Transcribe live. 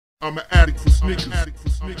I'm an addict for sneakers.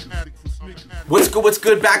 What's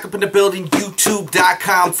good? Back up in the building,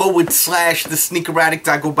 youtube.com/the sneaker addict.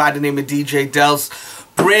 I go by the name of DJ Dells.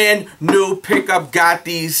 Brand new pickup, got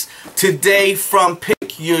these today from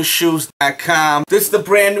pickyourshoes.com. This is the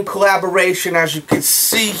brand new collaboration, as you can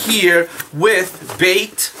see here, with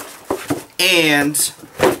Bait and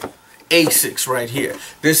Asics right here.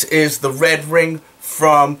 This is the red ring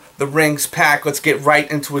from the rings pack. Let's get right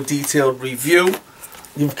into a detailed review.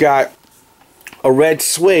 You've got a red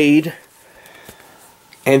suede,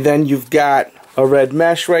 and then you've got a red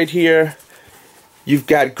mesh right here. You've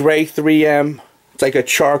got gray 3M. It's like a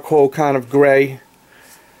charcoal kind of gray.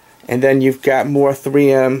 And then you've got more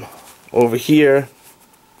 3M over here.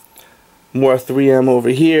 More 3M over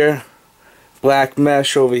here. Black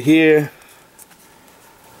mesh over here.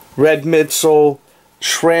 Red midsole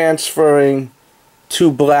transferring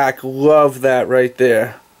to black. Love that right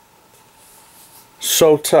there.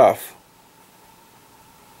 So tough.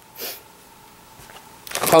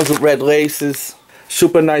 Comes with red laces.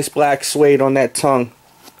 Super nice black suede on that tongue.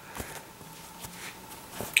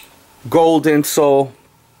 Gold insole.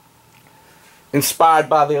 Inspired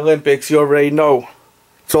by the Olympics, you already know.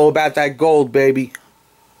 It's all about that gold, baby.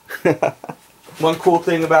 One cool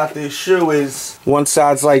thing about this shoe is one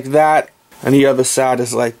side's like that and the other side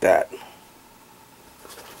is like that.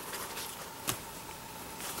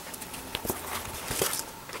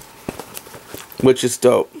 Which is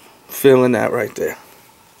dope. Feeling that right there.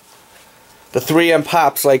 The 3M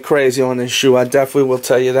pops like crazy on this shoe. I definitely will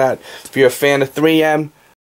tell you that. If you're a fan of 3M,